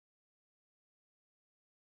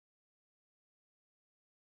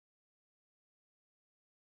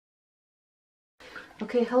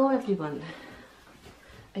Okay, hello everyone.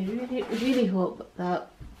 I really hope that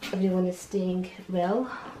everyone is staying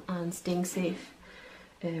well and staying safe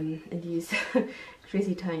in these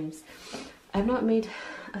crazy times. I've not made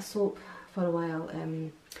a soap for a while. I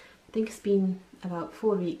think it's been about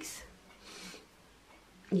 4 weeks.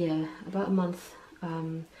 Yeah, about a month.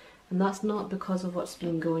 And that's not because of what's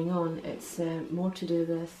been going on. It's more to do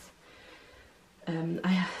with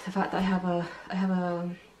the fact that I have a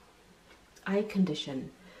eye condition,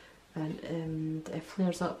 and it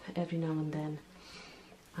flares up every now and then,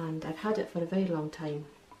 and I've had it for a very long time,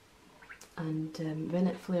 and when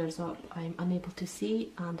it flares up I'm unable to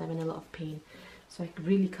see and I'm in a lot of pain, so I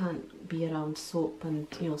really can't be around soap and,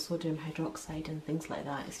 you know, sodium hydroxide and things like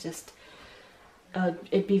that. It's just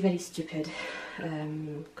it'd be very stupid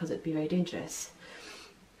because it'd be very dangerous.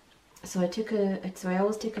 So I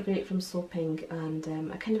always take a break from soaping, and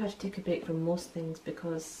I kind of had to take a break from most things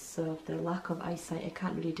because of the lack of eyesight. I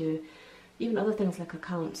can't really do even other things like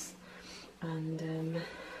accounts, and it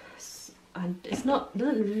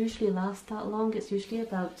doesn't usually last that long. It's usually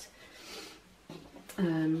about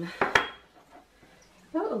a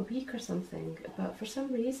week or something. But for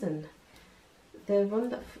some reason, the one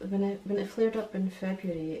that when it flared up in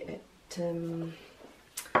February,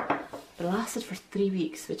 it lasted for 3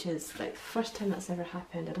 weeks, which is like the first time that's ever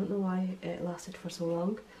happened. I don't know why it lasted for so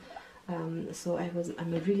long. So I'm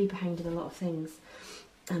really behind in a lot of things,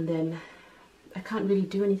 and then I can't really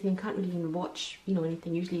do anything. Can't really even watch, you know,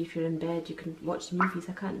 anything. Usually, if you're in bed, you can watch movies.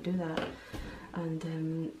 I can't do that.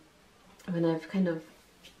 And when I've kind of,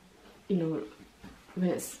 you know,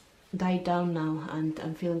 when it's died down now, and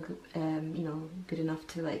I'm feeling, you know, good enough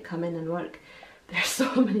to like come in and work, there's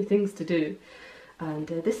so many things to do. And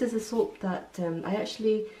this is a soap that I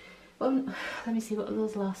actually, well, let me see, what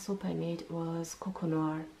was the last soap I made was Coco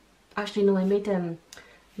Noir. Actually no, I made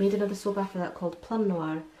another soap after that called Plum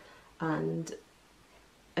Noir, and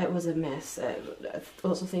it was a mess.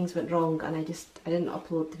 Lots of things went wrong, and I didn't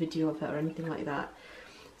upload the video of it or anything like that.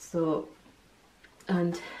 So,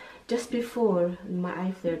 and just before my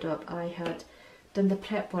eye flared up, I had done the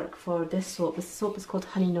prep work for this soap. This soap is called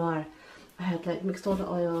Honey Noir. I had like mixed all the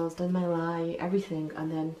oils, done my lye, everything, and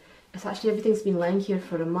then everything's been lying here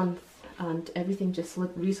for a month, and everything just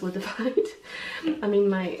re-solidified. I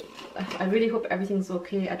mean, I really hope everything's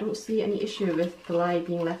okay. I don't see any issue with the lye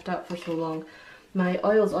being left out for so long. My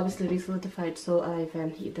oils obviously re-solidified, so I've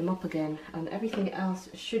heated them up again, and everything else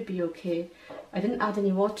should be okay. I didn't add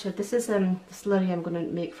any water. This is the slurry I'm going to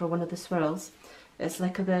make for one of the swirls. It's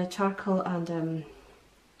like the charcoal and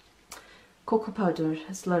cocoa powder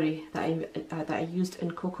slurry that I used in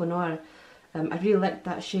Coco Noir. I really liked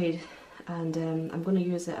that shade, and I'm going to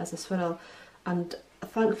use it as a swirl. And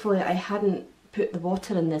thankfully I hadn't put the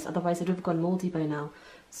water in this, otherwise it would have gone mouldy by now.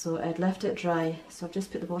 So I'd left it dry, so I've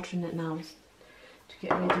just put the water in it now to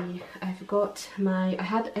get ready. I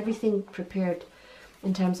had everything prepared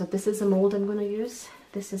in terms of, this is a mould I'm going to use.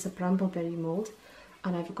 This is a brambleberry mould,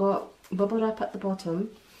 and I've got bubble wrap at the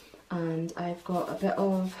bottom, and I've got a bit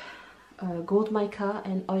of gold mica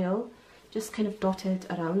in oil, just kind of dotted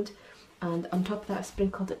around, and on top of that I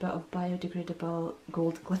sprinkled a bit of biodegradable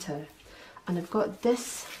gold glitter. And I've got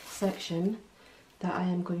this section that I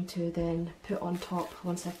am going to then put on top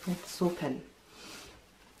once I've put the soap in.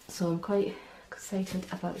 So I'm quite excited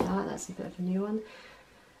about that. That's a bit of a new one.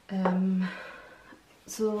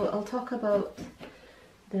 So I'll talk about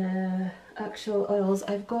the actual oils.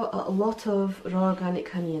 I've got a lot of raw organic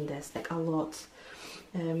honey in this, like a lot.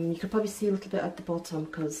 You could probably see a little bit at the bottom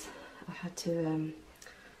because I had to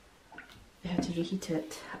reheat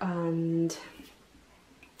it, and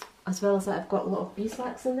as well as that I've got a lot of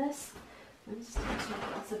beeswax in this. Let me just see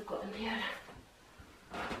what else I've got in here.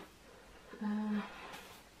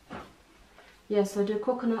 Yeah, so I do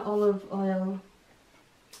coconut, olive oil,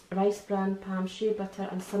 rice bran, palm, shea butter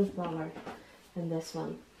and sunflower in this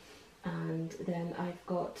one. And then I've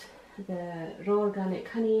got the raw organic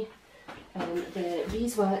honey, the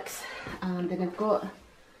beeswax, and then I've got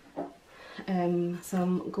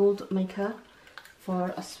some gold mica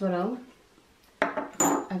for a swirl.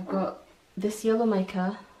 I've got this yellow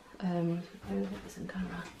mica, let me put this in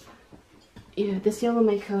camera. Yeah, this yellow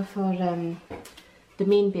mica for the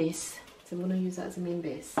main base, so I'm going to use that as a main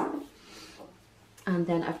base. And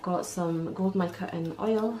then I've got some gold mica in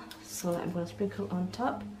oil, so I'm going to sprinkle on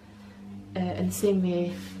top in the same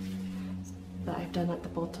way that I've done at the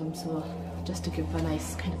bottom, so just to give a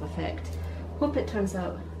nice kind of effect. Hope it turns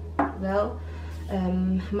out well.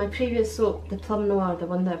 My previous soap, the Plum Noir, the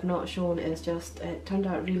one that I've not shown, is just, it turned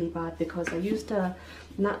out really bad because I used a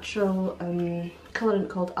natural colourant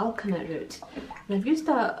called alkanet root. And I've used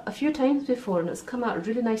that a few times before and it's come out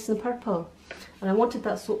really nice and purple. And I wanted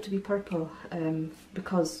that soap to be purple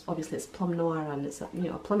because obviously it's Plum Noir and it's a, you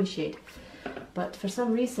know, a plummy shade. But for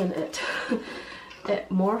some reason it it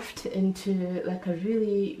morphed into like a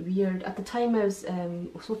really weird, at the time I was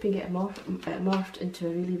hoping it morphed into a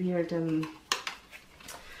really weird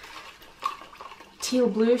teal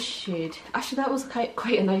blue shade. Actually that was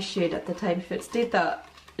quite a nice shade at the time. If it stayed that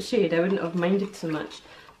shade I wouldn't have minded so much.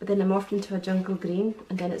 But then it morphed into a jungle green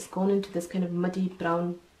and then it's gone into this kind of muddy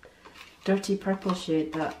brown dirty purple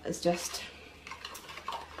shade that is just,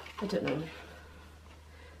 I don't know.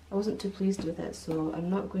 I wasn't too pleased with it, so I'm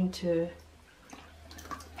not going to,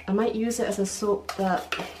 I might use it as a soap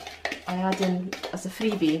that I add in as a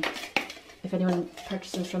freebie if anyone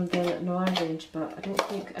purchases from the Noir range, but I don't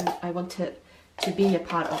think I want it to be a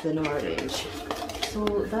part of the Noir range. So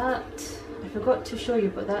that, I forgot to show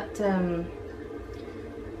you, but that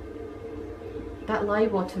that lye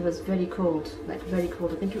water was very cold, like very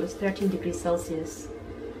cold. I think it was 13 degrees Celsius.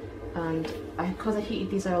 And because I heated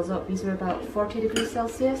these oils up, these were about 40 degrees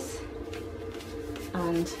Celsius.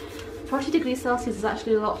 And 40 degrees Celsius is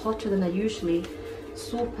actually a lot hotter than I usually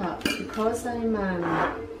soap at because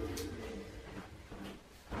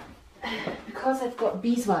because I've got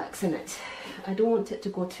beeswax in it. I don't want it to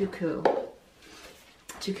go too cool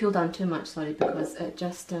down too much, sorry, because it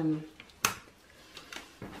just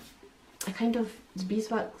the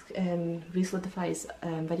beeswax re-solidifies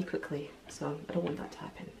very quickly, so I don't want that to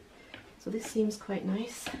happen. So this seems quite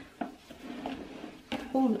nice.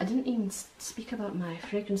 Oh, I didn't even speak about my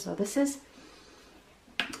fragrance oil. This is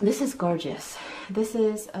gorgeous. This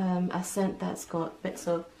is a scent that's got bits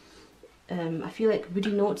of, I feel like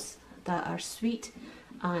woody notes that are sweet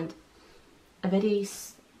and a very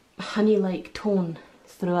honey-like tone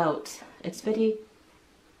throughout. It's very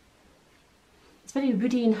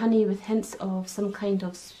woody and honey with hints of some kind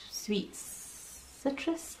of sweet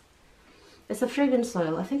citrus. It's a fragrance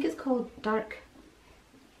oil. I think it's called Dark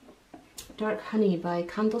Honey by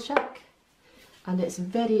Candle Shack, and it's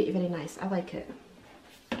very, very nice. I like it.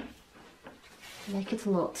 I like it a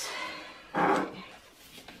lot. Okay.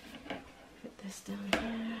 Put this down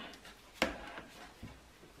here.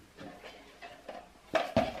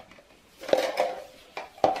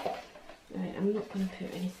 Right, I'm not going to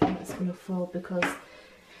put anything that's going to fall because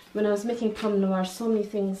when I was making Plum Noir, so many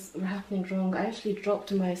things were happening wrong. I actually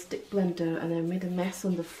dropped my stick blender and I made a mess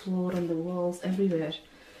on the floor, on the walls, everywhere,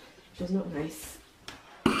 which was not nice.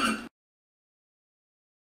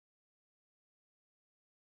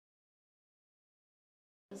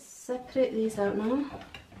 Separate these out now.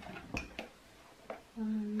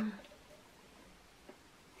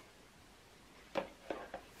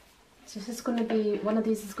 So this is going to be, one of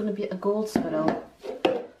these is going to be a gold swirl,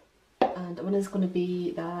 and one is going to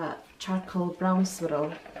be that charcoal brown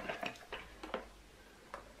swirl.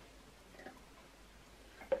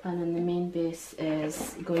 And then the main base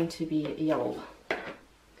is going to be yellow.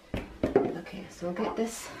 Okay, so I'll get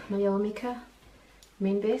this, my yellow maker,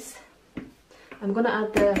 main base. I'm going to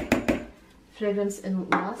add the fragrance in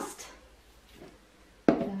last.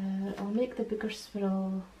 I'll make the bigger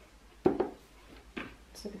swirl.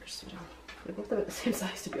 It's a bigger swirl. They're both about the same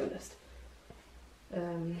size, to be honest. I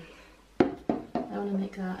want to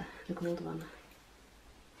make that the gold one.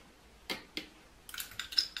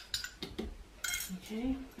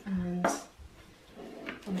 Okay, and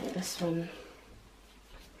I'll make this one.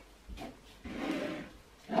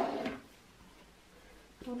 I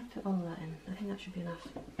want to put all that in. I think that should be enough.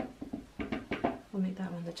 We'll make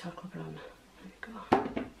that one the charcoal brown. There we go.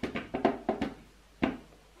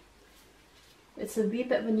 It's a wee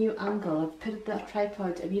bit of a new angle. I've put that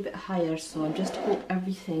tripod a wee bit higher, so I just hope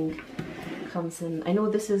everything comes in. I know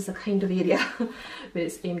this is the kind of area where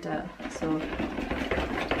it's aimed at, so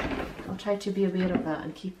I'll try to be aware of that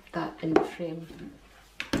and keep that in the frame.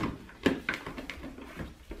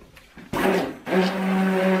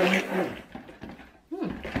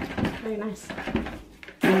 Very nice.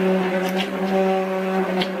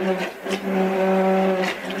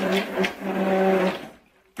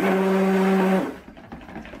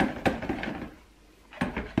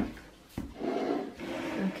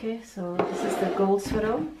 Okay, so this is the gold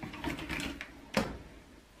swirl.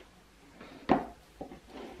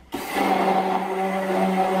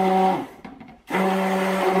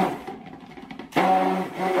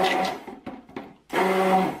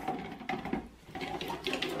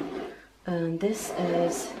 And this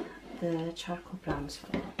is the charcoal brown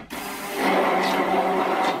swirl.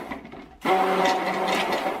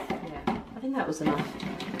 was enough.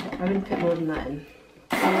 I wouldn't put more than that in.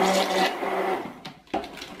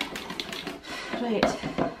 Right,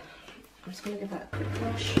 I'm just going to give that a quick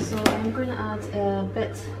wash. So I'm going to add a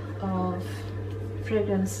bit of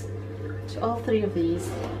fragrance to all three of these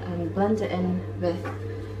and blend it in with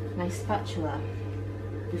my spatula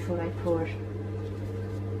before I pour.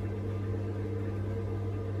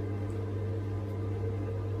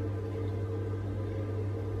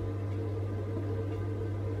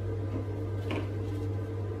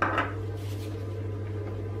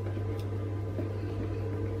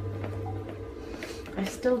 I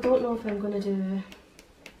still don't know if I'm going to do,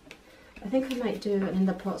 I think I might do an in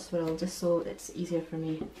the pot swirl just so it's easier for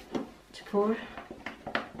me to pour.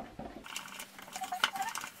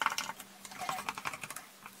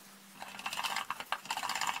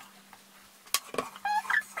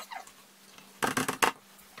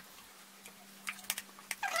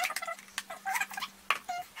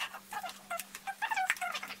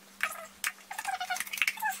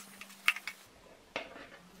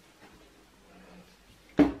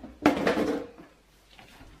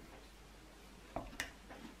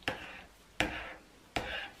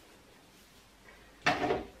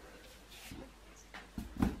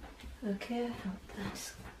 Okay,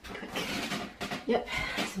 that's quick. Yep,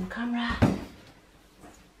 some camera.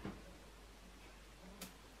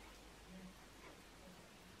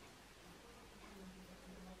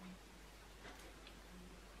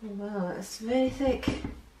 Oh, wow, it's very thick.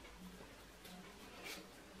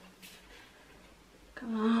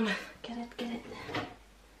 Come on, get it, get it.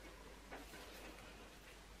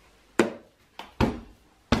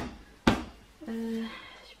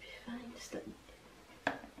 Should be fine, just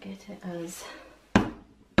get it as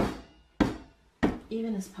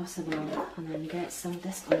even as possible and then get some of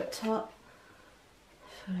this on top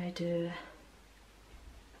before I do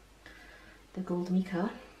the gold mica,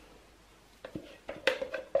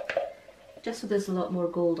 just so there's a lot more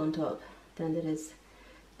gold on top than there is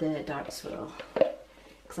the dark swirl,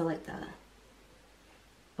 because I like that.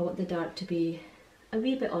 I want the dark to be a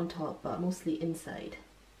wee bit on top but mostly inside.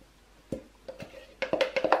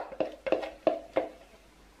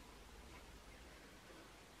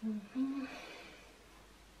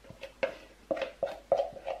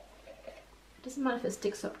 It doesn't matter if it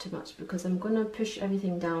sticks up too much because I'm going to push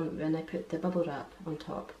everything down when I put the bubble wrap on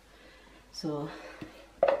top, so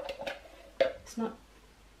it's not,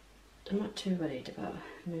 I'm not too worried about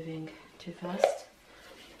moving too fast,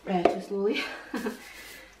 too slowly.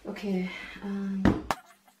 Okay,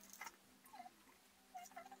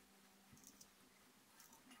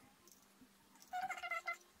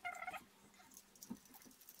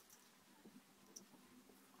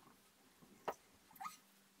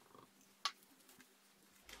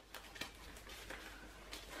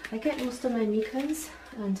 I get most of my micas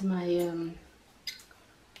and my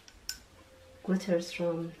glitters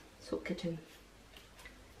from Soap Kitchen.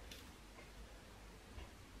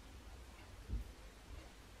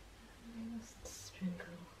 Just sprinkle.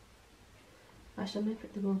 Actually, I might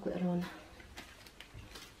put the gold glitter on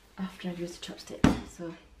after I've used the chopstick,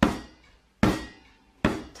 so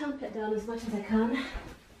tamp it down as much as I can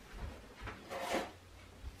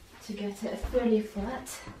to get it fairly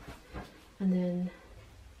flat, and then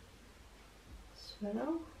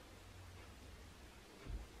swirl.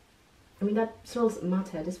 I mean, that swirl doesn't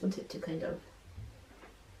matter, I just want it to kind of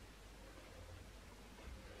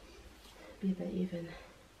be a bit even,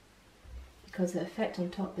 because the effect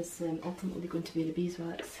on top is ultimately going to be the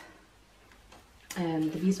beeswax,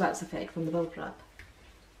 the beeswax effect from the bubble wrap.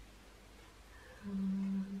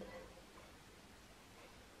 And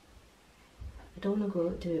I don't want to go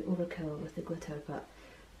do overkill with the glitter, but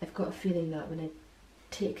I've got a feeling that when I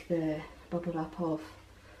take the bubble wrap off,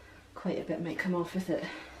 quite a bit might come off with it.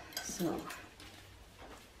 So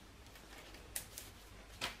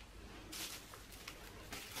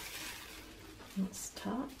let's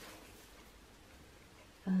tap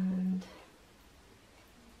and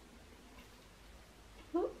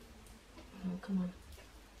oh come on.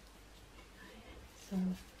 So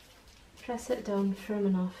press it down firm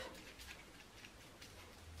enough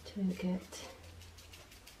to get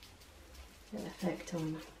the effect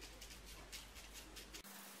on.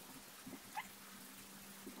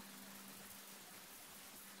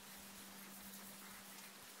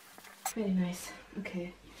 Very nice.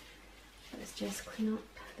 Okay, let's just clean up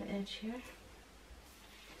the edge here.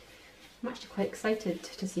 I'm actually quite excited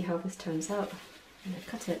to see how this turns out when I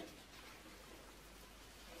cut it.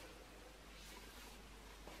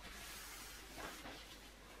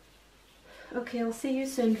 Okay, I'll see you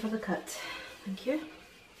soon for the cut. Thank you.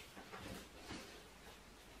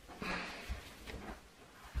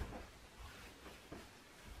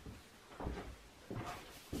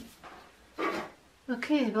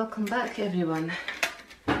 Okay, welcome back everyone.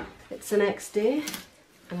 It's the next day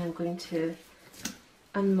and I'm going to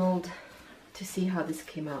unmold to see how this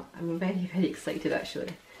came out. I'm very excited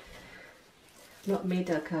actually. Not made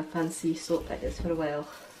like a fancy soap like this for a while.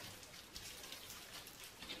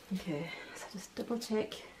 Okay, so just double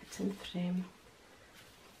check it's in frame.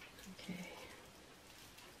 Okay.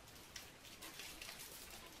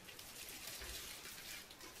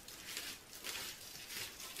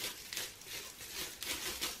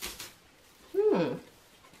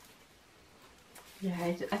 Yeah,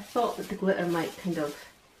 I thought that the glitter might kind of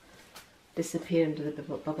disappear under the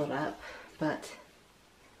bubble wrap, but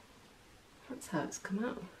that's how it's come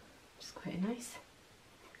out, which is quite nice.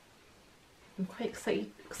 I'm quite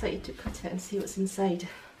excited to cut it and see what's inside.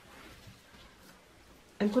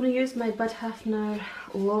 I'm going to use my Bud Hafner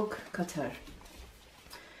log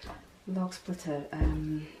splitter.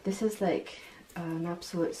 This is like an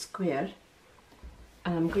absolute square,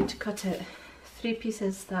 and I'm going to cut it 3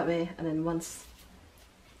 pieces that way and then once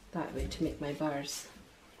that way to make my bars.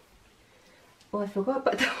 Oh, I forgot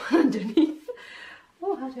about the one underneath.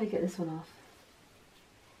 Oh, how do I get this one off?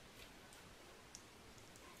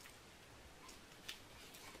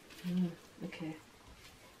 Okay.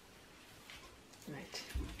 Right.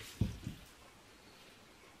 I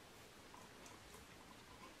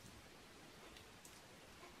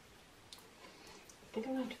think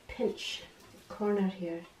I'm going to pinch the corner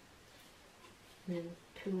here and then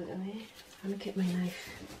pull it away. I'm going to get my knife.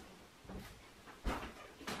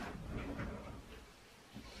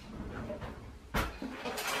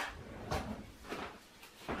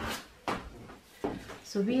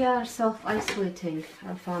 So we are self-isolating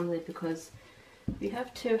our family because we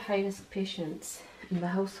have 2 high-risk patients in the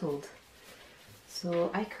household.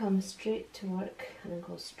 So I come straight to work and then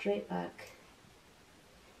go straight back,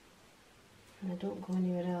 and I don't go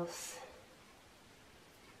anywhere else.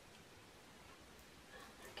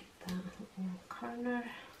 Get that little corner.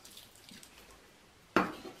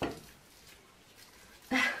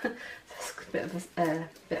 There's a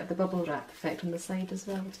bit of the bubble wrap effect on the side as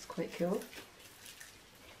well, which is quite cool.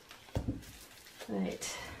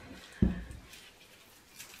 Right.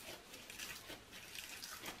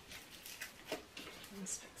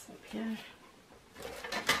 Let's fix up here.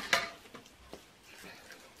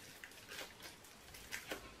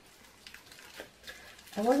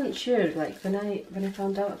 I wasn't sure, like when I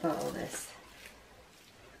found out about all this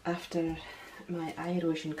after my eye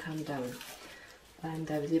erosion calmed down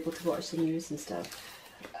and I was able to watch the news and stuff.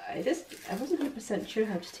 I wasn't 100% sure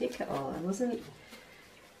how to take it all. I wasn't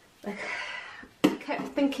like, I kept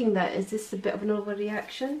thinking that is this a bit of an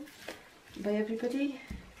overreaction by everybody,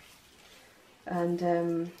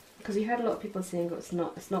 and because you heard a lot of people saying, oh,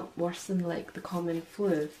 it's not worse than like the common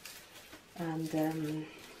flu, and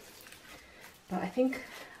but I think,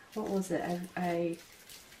 what was it? I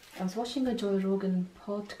was watching a Joe Rogan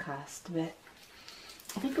podcast with,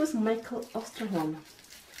 I think it was Michael Osterholm,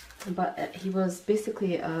 but he was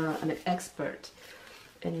basically an expert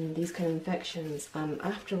in these kind of infections, and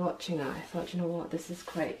after watching it I thought, you know what, this is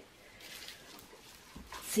quite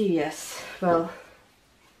serious. Well,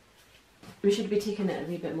 we should be taking it a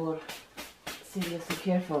wee bit more serious and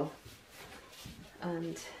careful,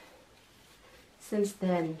 and since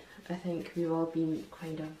then I think we've all been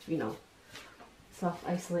kind of, you know,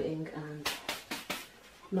 self-isolating and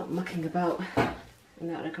not mucking about in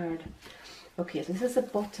that regard. Okay, so this is the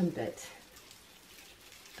bottom bit,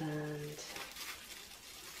 and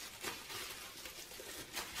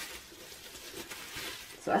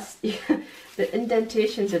so that's, the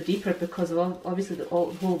indentations are deeper because of obviously the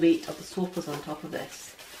whole weight of the soap was on top of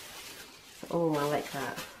this. So, oh, I like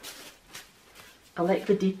that. I like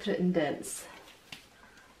the deeper indents.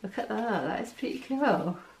 Look at that, that is pretty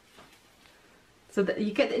cool. So that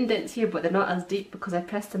you get the indents here, but they're not as deep because I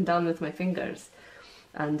pressed them down with my fingers,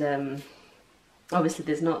 and obviously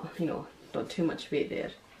there's not, you know, not too much weight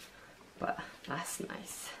there, but that's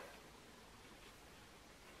nice.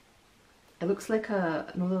 It looks like one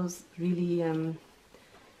of those really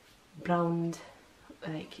browned,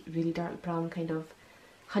 like really dark brown kind of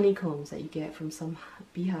honeycombs that you get from some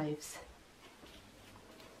beehives.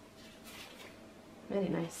 Very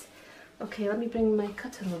nice. Okay, let me bring my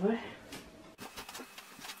cutter over.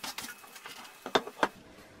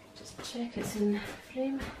 Just check it's in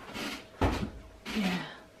frame. Yeah,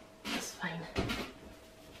 that's fine.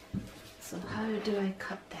 So how do I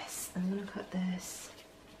cut this? I'm going to cut this.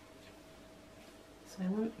 So I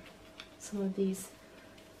want some of these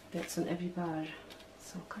bits on every bar,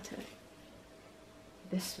 so I'll cut it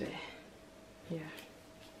this way. Here.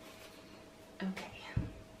 Okay.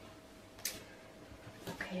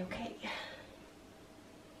 Okay.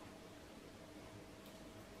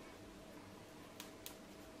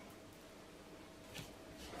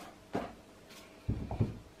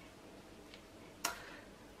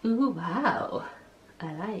 Ooh, wow.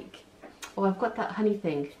 I like. Oh, I've got that honey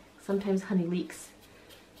thing. Sometimes honey leaks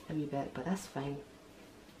a wee bit, but that's fine.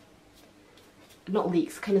 Not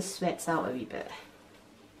leaks, kind of sweats out a wee bit.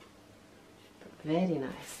 But very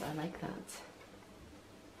nice, I like that.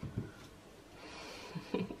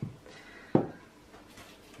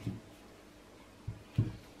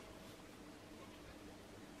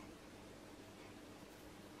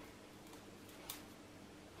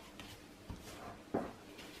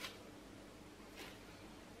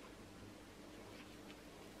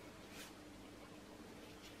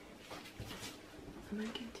 Am I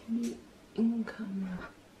getting me in camera?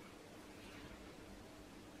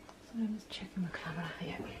 So I'm just checking the camera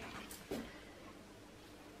here.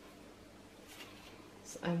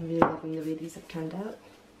 So I'm really loving the way these have turned out.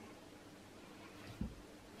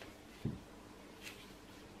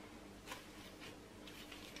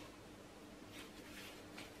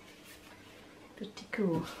 Pretty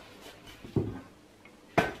cool.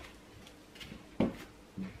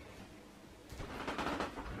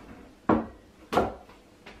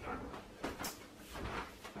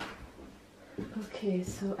 Okay,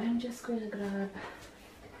 so I'm just going to grab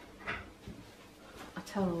a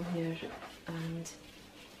towel here, and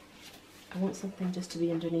I want something just to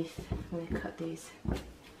be underneath when I cut these.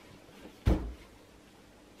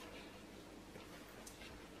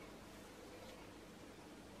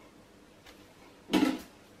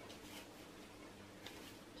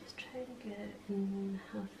 Just try to get it in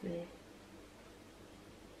halfway.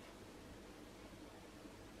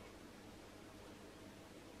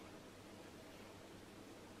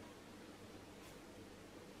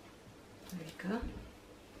 There we go.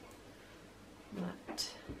 That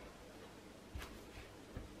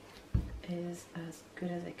is as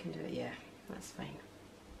good as I can do it. Yeah, that's fine.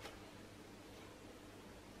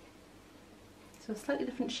 So a slightly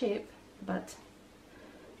different shape, but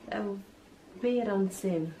it'll be around the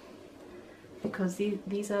same, because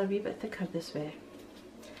these are a wee bit thicker this way.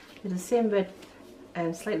 They're the same width,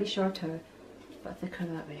 slightly shorter, but thicker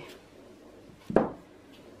that way.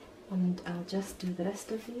 And I'll just do the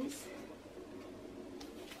rest of these.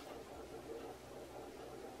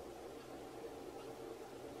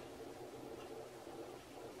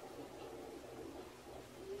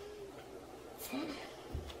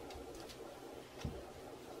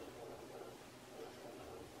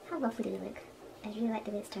 How lovely do they look? I really like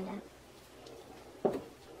the way it's turned out.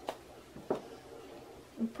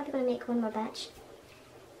 I'm probably going to make one more batch,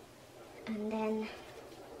 and then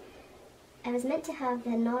I was meant to have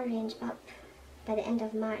the Noir range up by the end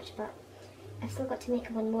of March, but I've still got to make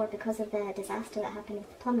one more because of the disaster that happened with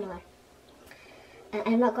the Plum Noir. And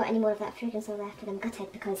I've not got any more of that fragrance oil left, and I'm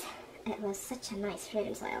gutted because it was such a nice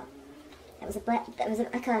fragrance oil. It was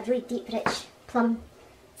like a really deep, rich plum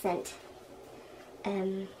scent.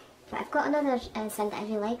 But I've got another scent that I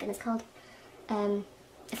really like, and it's called,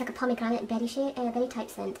 it's like a pomegranate berry type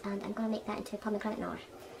scent, and I'm going to make that into a pomegranate Noir.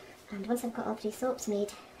 And once I've got all 3 soaps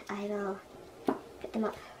made, I will put them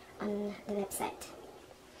up on the website.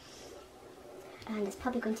 And it's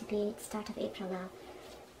probably going to be the start of April now.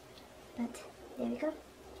 But there we go.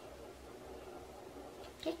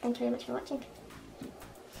 Okay, thank you very much for watching.